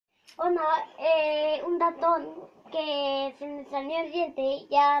Bueno, un ratón que se le salió el diente,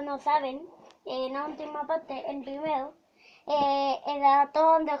 ya no saben, en la última parte, el primero, el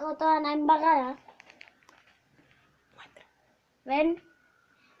ratón dejó toda la embajada. ¿Ven?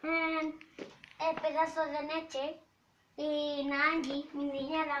 El pedazo de leche y Nanji, mi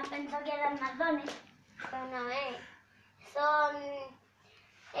niñera, pensó que eran ratones, pero no es. Son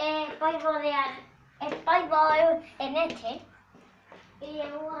polvo de leche. Y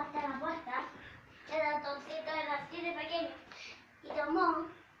llegó hasta la puerta. El ratoncito era así de pequeño y tomó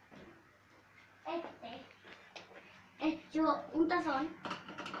echó un tazón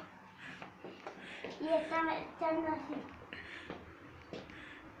y estaba echando así.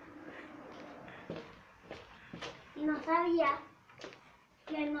 Y no sabía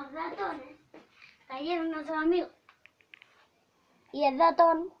que los ratones cayeron a sus amigos. Y el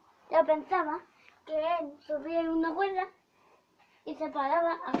ratón ya pensaba que él subía en una cuerda y se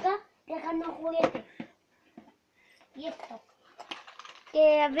paraba acá dejando un juguete. Y esto,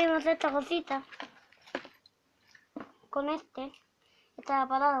 que abrimos esta cosita con estaba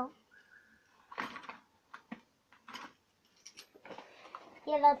parado.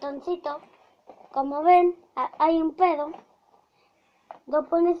 Y el ratoncito, como ven, hay un pedo, dos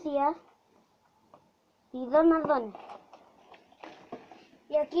policías y dos nardones.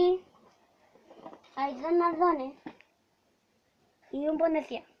 Y aquí hay dos nardones y un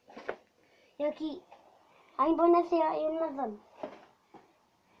policía. Y aquí hay un policía y un nardón.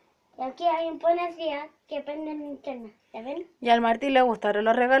 Y aquí hay un policía que prende linterna. ¿Ya ven? ¿Y al Martín le gustaron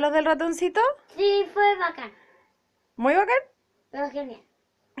los regalos del ratoncito? Sí, fue bacán, Muy bacán. pero genial.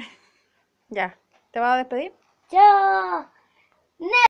 Ya, ¿te vas a despedir? ¡Chao!